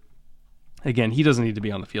Gunter, again, he doesn't need to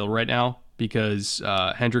be on the field right now, because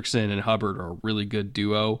Hendrickson and Hubbard are a really good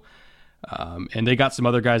duo. And they got some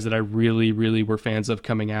other guys that I really, really were fans of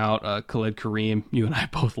coming out. Khaled Kareem, you and I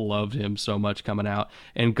both loved him so much coming out.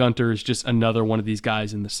 And Gunter is just another one of these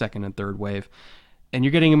guys in the 2nd and 3rd wave. And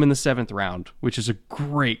you're getting him in the 7th round, which is a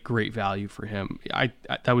great, great value for him.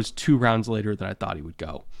 That was 2 rounds later than I thought he would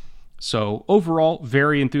go. So overall,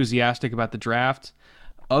 very enthusiastic about the draft,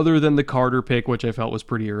 other than the Carter pick, which I felt was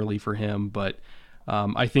pretty early for him. But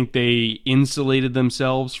I think they insulated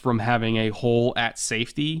themselves from having a hole at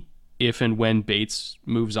safety if and when Bates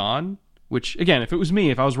moves on, which, again, if it was me,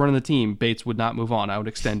 if I was running the team, Bates would not move on. I would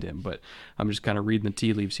extend him, but I'm just kind of reading the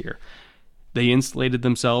tea leaves here. They insulated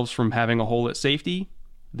themselves from having a hole at safety.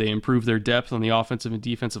 They improved their depth on the offensive and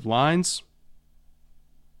defensive lines.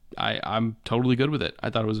 I'm totally good with it. I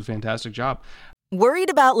thought it was a fantastic job. Worried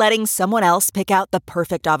about letting someone else pick out the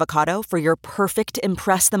perfect avocado for your perfect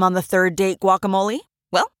impress them on the third date guacamole?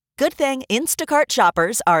 Well, good thing Instacart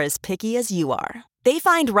shoppers are as picky as you are. They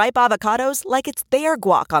find ripe avocados like it's their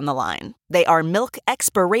guac on the line. They are milk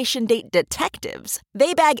expiration date detectives.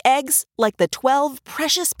 They bag eggs like the 12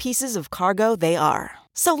 precious pieces of cargo they are.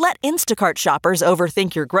 So let Instacart shoppers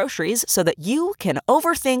overthink your groceries so that you can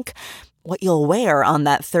overthink what you'll wear on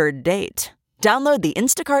that third date. Download the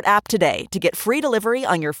Instacart app today to get free delivery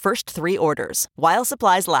on your first 3 orders, while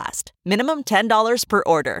supplies last. Minimum $10 per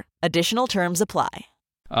order. Additional terms apply.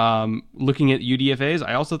 Looking at UDFAs,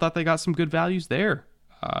 I also thought they got some good values there.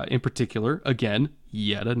 In particular, again,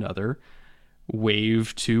 yet another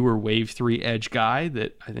wave 2 or wave 3 edge guy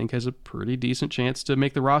that I think has a pretty decent chance to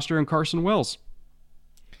make the roster, in Carson Wells.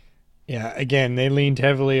 Yeah, again, they leaned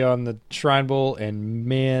heavily on the Shrine Bowl, and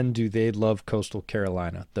man, do they love Coastal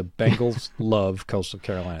Carolina. The Bengals love Coastal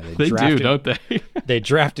Carolina. They do, don't they? They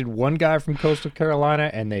drafted one guy from Coastal Carolina,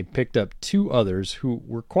 and they picked up 2 others who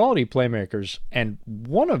were quality playmakers, and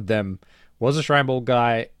one of them was a Shrine Bowl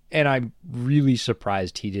guy, and I'm really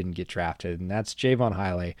surprised he didn't get drafted, and that's Javon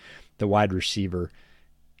Hiley, the wide receiver.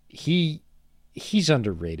 He's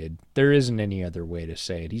underrated. There isn't any other way to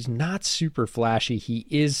say it. He's not super flashy. He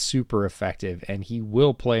is super effective, and he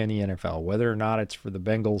will play in the NFL. Whether or not it's for the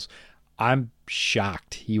Bengals, I'm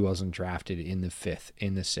shocked he wasn't drafted in the 5th,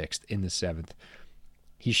 in the 6th, in the 7th.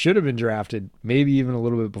 He should have been drafted maybe even a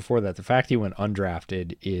little bit before that. The fact he went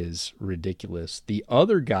undrafted is ridiculous. The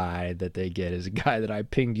other guy that they get is a guy that I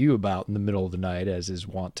pinged you about in the middle of the night, as is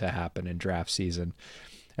wont to happen in draft season.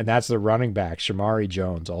 And that's the running back, Shamari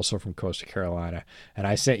Jones, also from Coastal Carolina. And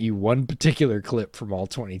I sent you one particular clip from all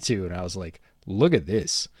 22, and I was like, look at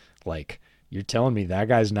this. Like, you're telling me that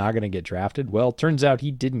guy's not going to get drafted? Well, turns out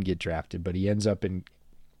he didn't get drafted, but he ends up in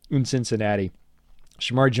Cincinnati.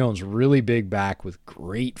 Shamari Jones, really big back with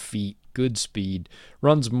great feet, good speed,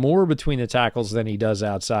 runs more between the tackles than he does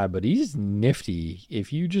outside, but he's nifty.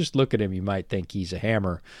 If you just look at him, you might think he's a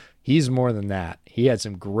hammer. He's more than that. He had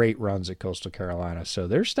some great runs at Coastal Carolina. So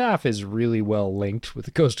their staff is really well linked with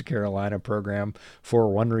the Coastal Carolina program for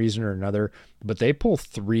one reason or another. But they pull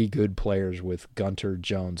 3 good players with Gunter,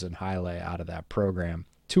 Jones, and Hiley out of that program.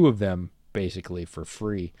 2 of them basically for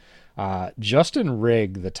free. Justin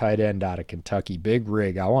Rigg, the tight end out of Kentucky, Big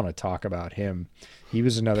Rig. I want to talk about him. He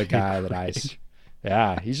was another guy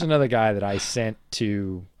that he's another guy that I sent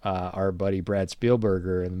to our buddy Brad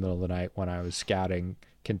Spielberger in the middle of the night when I was scouting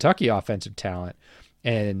Kentucky offensive talent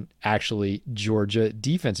and actually Georgia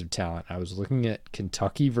defensive talent. I was looking at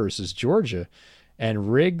Kentucky versus Georgia,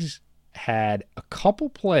 and Riggs had a couple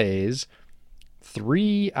plays,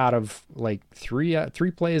 3 plays out of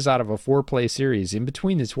a 4-play series in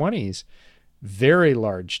between the 20s. Very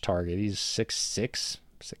large target. He's 6'6",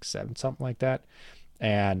 6'7", something like that.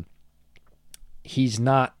 And he's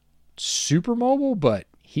not super mobile, but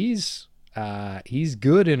he's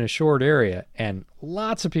good in a short area. And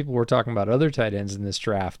lots of people were talking about other tight ends in this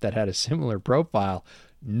draft that had a similar profile.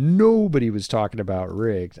 Nobody was talking about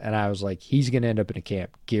Riggs. And I was like, he's going to end up in a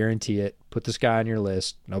camp. Guarantee it. Put this guy on your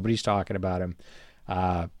list. Nobody's talking about him.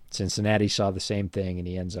 Cincinnati saw the same thing, and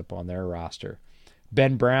he ends up on their roster.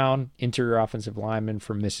 Ben Brown, interior offensive lineman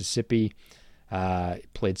from Mississippi,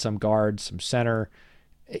 played some guard, some center.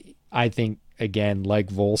 I think, again, like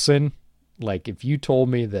Volson, like if you told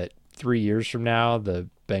me that 3 years from now the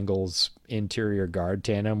Bengals interior guard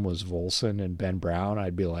tandem was Volson and Ben Brown,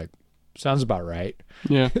 I'd be like, sounds about right.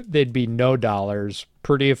 Yeah. They'd be no dollars,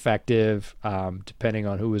 pretty effective, depending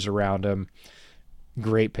on who was around him.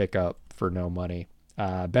 Great pickup for no money.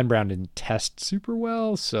 Ben Brown didn't test super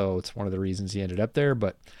well, so it's one of the reasons he ended up there.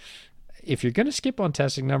 But if you're going to skip on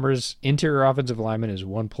testing numbers, interior offensive lineman is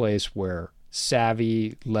one place where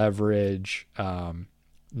savvy, leverage,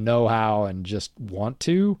 know-how, and just want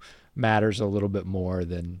to matters a little bit more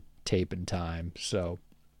than tape and time. So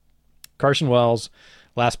Carson Wells,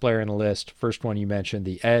 last player in the list, first one you mentioned,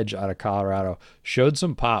 the edge out of Colorado, showed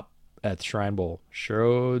some pop at the Shrine Bowl,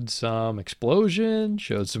 showed some explosion,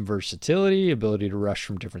 showed some versatility, ability to rush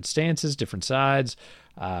from different stances, different sides.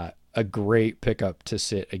 A great pickup to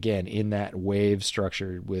sit, again, in that wave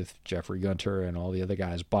structure with Jeffrey Gunter and all the other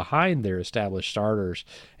guys behind their established starters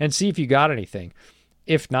and see if you got anything.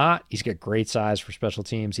 If not, he's got great size for special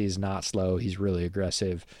teams. He's not slow. He's really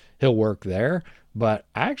aggressive. He'll work there. But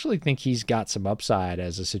I actually think he's got some upside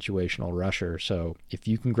as a situational rusher. So if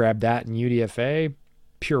you can grab that in UDFA,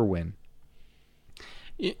 pure win.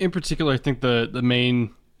 In particular, I think the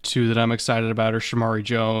main two that I'm excited about are Shamari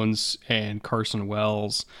Jones and Carson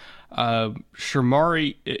Wells.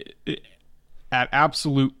 Shamari, at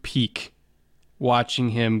absolute peak, watching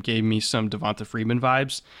him gave me some Devonta Freeman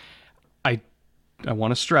vibes. I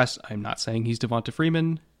want to stress, I'm not saying he's Devonta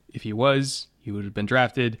Freeman. If he was, he would have been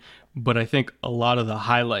drafted. But I think a lot of the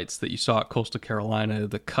highlights that you saw at Coastal Carolina,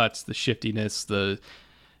 the cuts, the shiftiness, the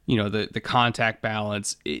contact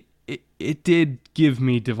balance, it did give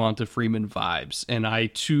me Devonta Freeman vibes. And I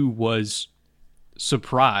too was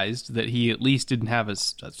surprised that he at least didn't have a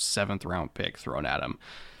 7th round pick thrown at him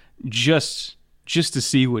just to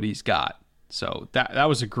see what he's got. So that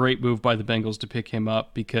was a great move by the Bengals to pick him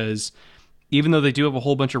up, because even though they do have a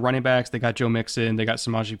whole bunch of running backs, they got Joe Mixon, they got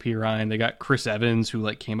Samaje Perine, they got Chris Evans,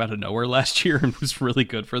 who came out of nowhere last year and was really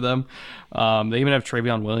good for them. They even have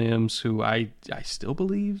Travion Williams, who I still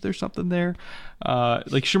believe there's something there.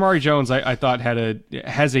 Shamari Jones, I thought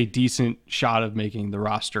has a decent shot of making the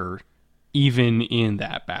roster, even in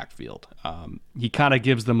that backfield. He kind of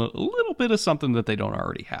gives them a little bit of something that they don't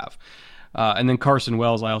already have. And then Carson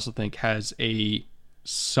Wells, I also think, has a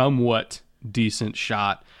somewhat decent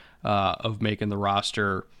shot of making the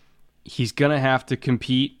roster. He's going to have to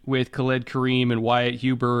compete with Khaled Kareem and Wyatt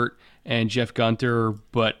Hubert and Jeff Gunter,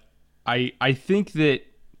 but I think that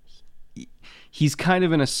he's kind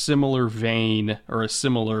of in a similar vein or a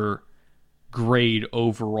similar grade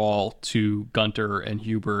overall to Gunter and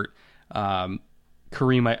Hubert.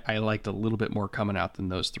 Kareem, I liked a little bit more coming out than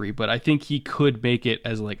those three, but I think he could make it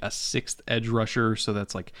as a 6th edge rusher, so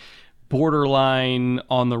that's borderline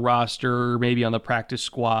on the roster, maybe on the practice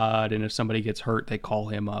squad, and if somebody gets hurt, they call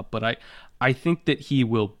him up. But I think that he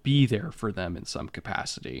will be there for them in some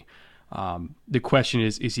capacity. The question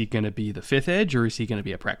is he going to be the 5th edge, or is he going to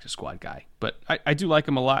be a practice squad guy? But I do like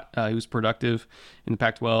him a lot. He was productive in the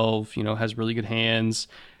Pac-12, has really good hands,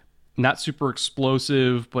 not super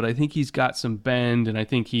explosive, but I think he's got some bend, and I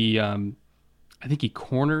think he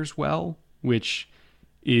corners well, which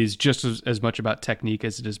is just as much about technique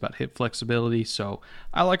as it is about hip flexibility. So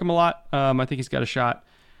I like him a lot. I think he's got a shot.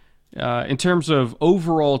 In terms of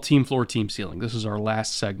overall team floor, team ceiling, this is our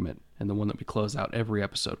last segment and the one that we close out every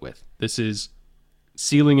episode with. This is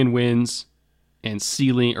ceiling in wins and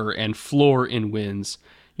and floor in wins.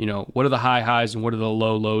 What are the high highs and what are the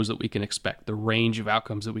low lows that we can expect, the range of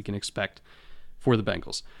outcomes that we can expect for the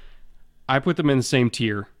Bengals. I put them in the same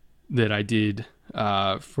tier that I did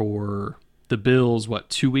for the Bills,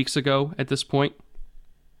 2 weeks ago at this point,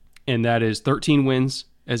 and that is 13 wins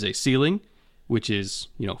as a ceiling, which is,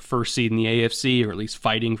 first seed in the AFC, or at least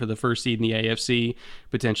fighting for the first seed in the AFC,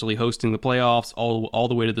 potentially hosting the playoffs all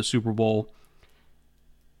the way to the Super Bowl,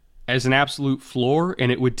 as an absolute floor.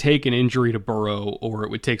 And it would take an injury to Burrow, or it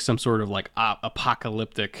would take some sort of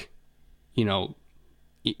apocalyptic,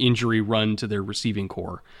 injury run to their receiving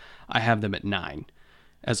core. I have them at 9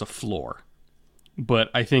 as a floor.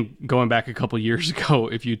 But I think going back a couple years ago,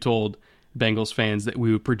 if you told Bengals fans that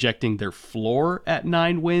we were projecting their floor at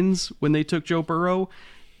 9 wins when they took Joe Burrow,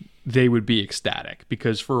 they would be ecstatic,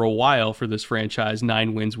 because for a while for this franchise,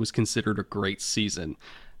 9 wins was considered a great season.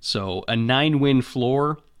 So a 9-win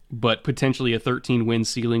floor, but potentially a 13-win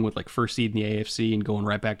ceiling with first seed in the AFC and going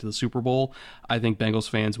right back to the Super Bowl, I think Bengals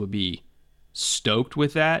fans would be stoked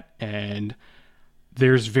with that. And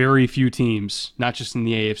there's very few teams, not just in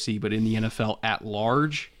the AFC, but in the NFL at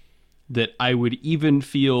large, that I would even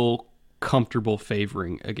feel comfortable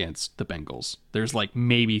favoring against the Bengals. There's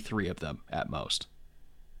maybe 3 of them at most.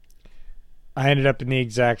 I ended up in the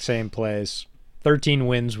exact same place. 13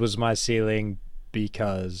 wins was my ceiling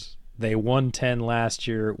because they won 10 last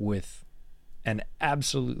year with an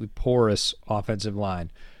absolutely porous offensive line.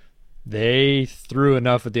 They threw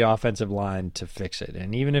enough at the offensive line to fix it.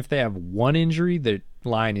 And even if they have one injury, the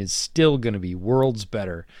line is still going to be worlds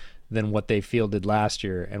better than what they fielded last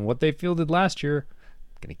year. And what they fielded last year,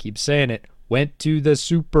 I'm going to keep saying it, went to the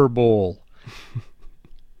Super Bowl.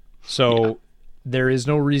 So there is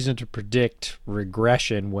no reason to predict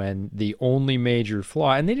regression when the only major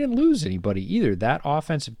flaw, and they didn't lose anybody either. That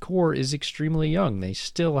offensive core is extremely young. They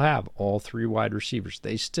still have all 3 wide receivers.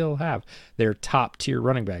 They still have their top-tier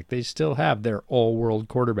running back. They still have their all-world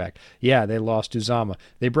quarterback. Yeah, they lost Uzama.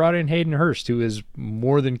 They brought in Hayden Hurst, who is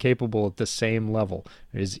more than capable at the same level.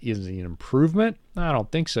 Is he an improvement? I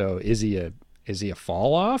don't think so. Is he a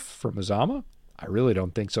fall-off from Uzama? I really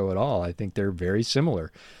don't think so at all. I think they're very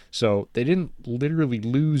similar. So they didn't literally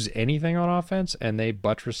lose anything on offense, and they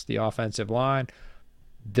buttressed the offensive line.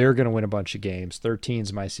 They're going to win a bunch of games. 13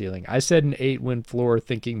 is my ceiling. I said an 8-win floor,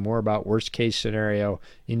 thinking more about worst case scenario,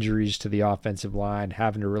 injuries to the offensive line,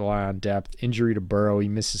 having to rely on depth, injury to Burrow. He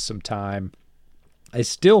misses some time. I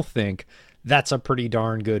still think that's a pretty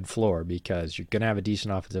darn good floor because you're going to have a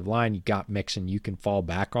decent offensive line. You got Mixon. You can fall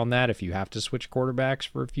back on that if you have to switch quarterbacks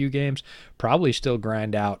for a few games. Probably still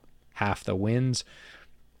grind out half the wins.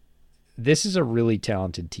 This is a really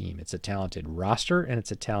talented team. It's a talented roster and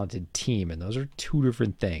it's a talented team, and those are two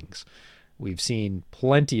different things. We've seen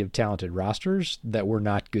plenty of talented rosters that were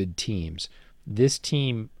not good teams. This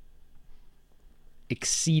team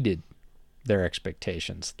exceeded their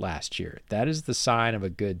expectations last year. That is the sign of a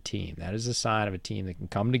good team. That is a sign of a team that can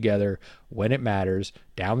come together when it matters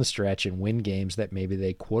down the stretch and win games that maybe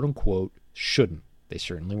they quote-unquote shouldn't. They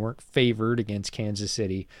certainly weren't favored against Kansas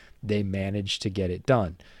City. They managed to get it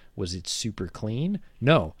done. Was it super clean?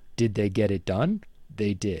 No. Did they get it done?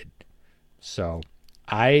 They did. So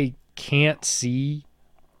I can't see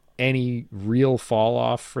any real fall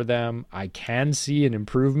off for them. I can see an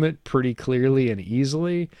improvement pretty clearly and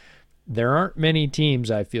easily. There aren't many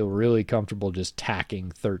teams I feel really comfortable just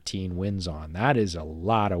tacking 13 wins on. That is a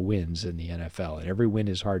lot of wins in the NFL, and every win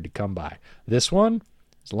is hard to come by. This one,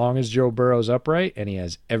 as long as Joe Burrow's upright, and he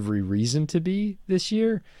has every reason to be this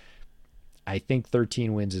year, I think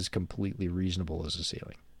 13 wins is completely reasonable as a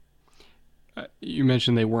ceiling. You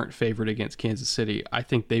mentioned they weren't favored against Kansas City. I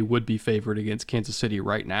think they would be favored against Kansas City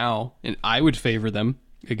right now, and I would favor them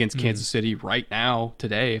against Kansas City right now,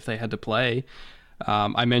 today, if they had to play.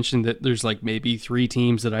 I mentioned that there's like maybe 3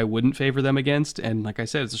 teams that I wouldn't favor them against, and like I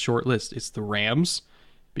said, it's a short list. It's the Rams,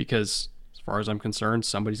 because as far as I'm concerned,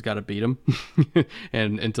 somebody's got to beat them,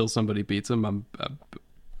 and until somebody beats them,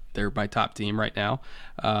 they're my top team right now.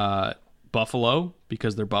 Buffalo,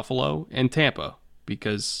 because they're Buffalo, and Tampa,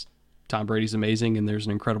 because Tom Brady's amazing and there's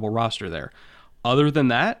an incredible roster there. Other than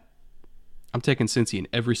that, I'm taking Cincy in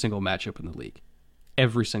every single matchup in the league.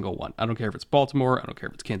 Every single one. I don't care if it's Baltimore. I don't care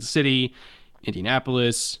if it's Kansas City,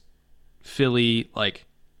 Indianapolis, Philly. Like,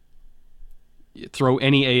 throw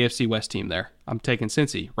any AFC West team there. I'm taking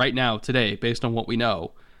Cincy right now, today, based on what we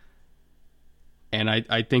know. And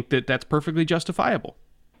I think that that's perfectly justifiable.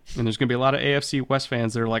 And there's going to be a lot of AFC West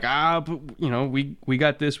fans that are like, but, we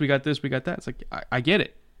got this, we got this, we got that. It's like, I get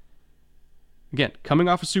it. Again, coming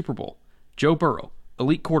off a Super Bowl, Joe Burrow,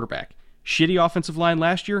 elite quarterback, shitty offensive line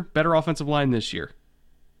last year, better offensive line this year.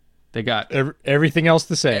 They got everything else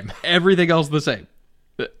the same. Everything else the same.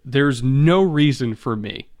 There's no reason for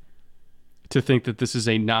me to think that this is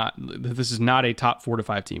not a top 4 to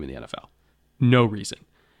 5 team in the NFL. No reason.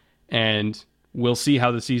 And we'll see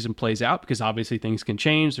how the season plays out, because obviously things can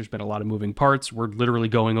change. There's been a lot of moving parts. We're literally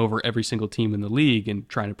going over every single team in the league and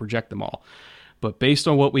trying to project them all. But based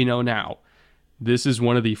on what we know now, this is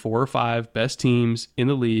one of the 4 or 5 best teams in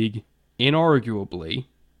the league, inarguably,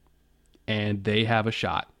 and they have a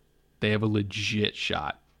shot. They have a legit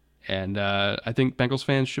shot. And I think Bengals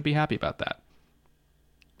fans should be happy about that.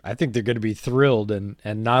 I think they're going to be thrilled, and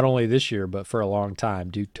not only this year, but for a long time.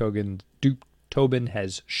 Duke Tobin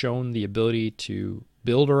has shown the ability to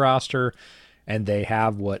build a roster, and they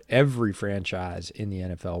have what every franchise in the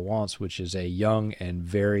NFL wants, which is a young and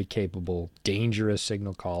very capable, dangerous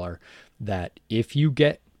signal caller that if you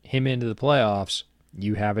get him into the playoffs,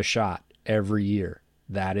 you have a shot every year.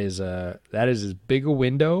 That is as big a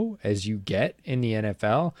window as you get in the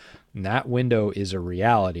NFL, and that window is a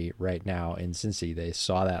reality right now in Cincy. They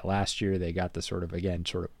saw that last year. They got the sort of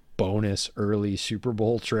bonus early Super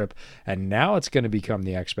Bowl trip, and now it's going to become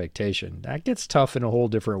the expectation. That gets tough in a whole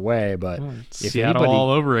different way, but if Seattle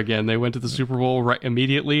all over again. They went to the Super Bowl right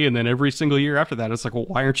immediately, and then every single year after that, it's like, well,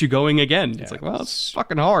 why aren't you going again? It's like, well, it's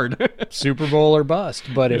fucking hard. Super Bowl or bust.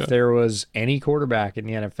 But if there was any quarterback in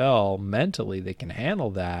the NFL mentally that can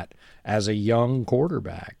handle that as a young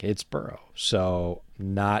quarterback, it's Burrow. So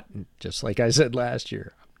not just like I said last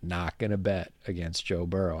year, not going to bet against Joe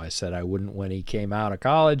Burrow. I said I wouldn't when he came out of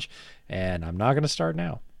college, and I'm not going to start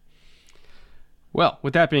now. Well,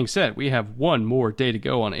 with that being said, we have one more day to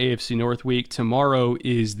go on AFC North week. Tomorrow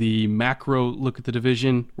is the macro look at the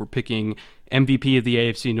division. We're picking MVP of the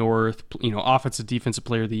AFC North, offensive, defensive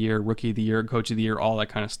player of the year, rookie of the year, coach of the year, all that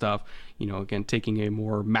kind of stuff. Again, taking a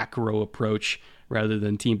more macro approach rather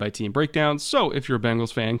than team-by-team breakdowns. So if you're a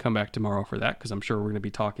Bengals fan, come back tomorrow for that, because I'm sure we're going to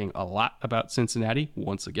be talking a lot about Cincinnati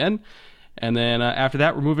once again. And then after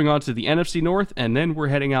that, we're moving on to the NFC North, and then we're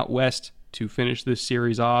heading out west to finish this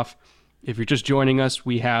series off. If you're just joining us,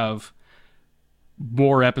 we have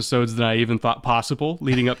more episodes than I even thought possible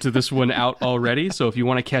leading up to this one out already. So if you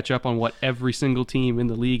want to catch up on what every single team in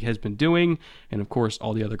the league has been doing, and of course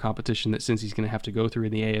all the other competition that Cincy's going to have to go through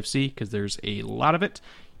in the AFC, because there's a lot of it,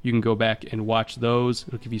 you can go back and watch those.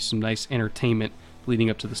 It'll give you some nice entertainment leading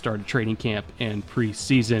up to the start of training camp and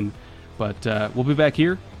preseason. But we'll be back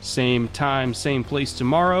here, same time, same place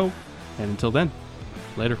tomorrow. And until then,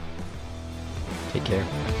 later. Take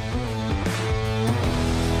care.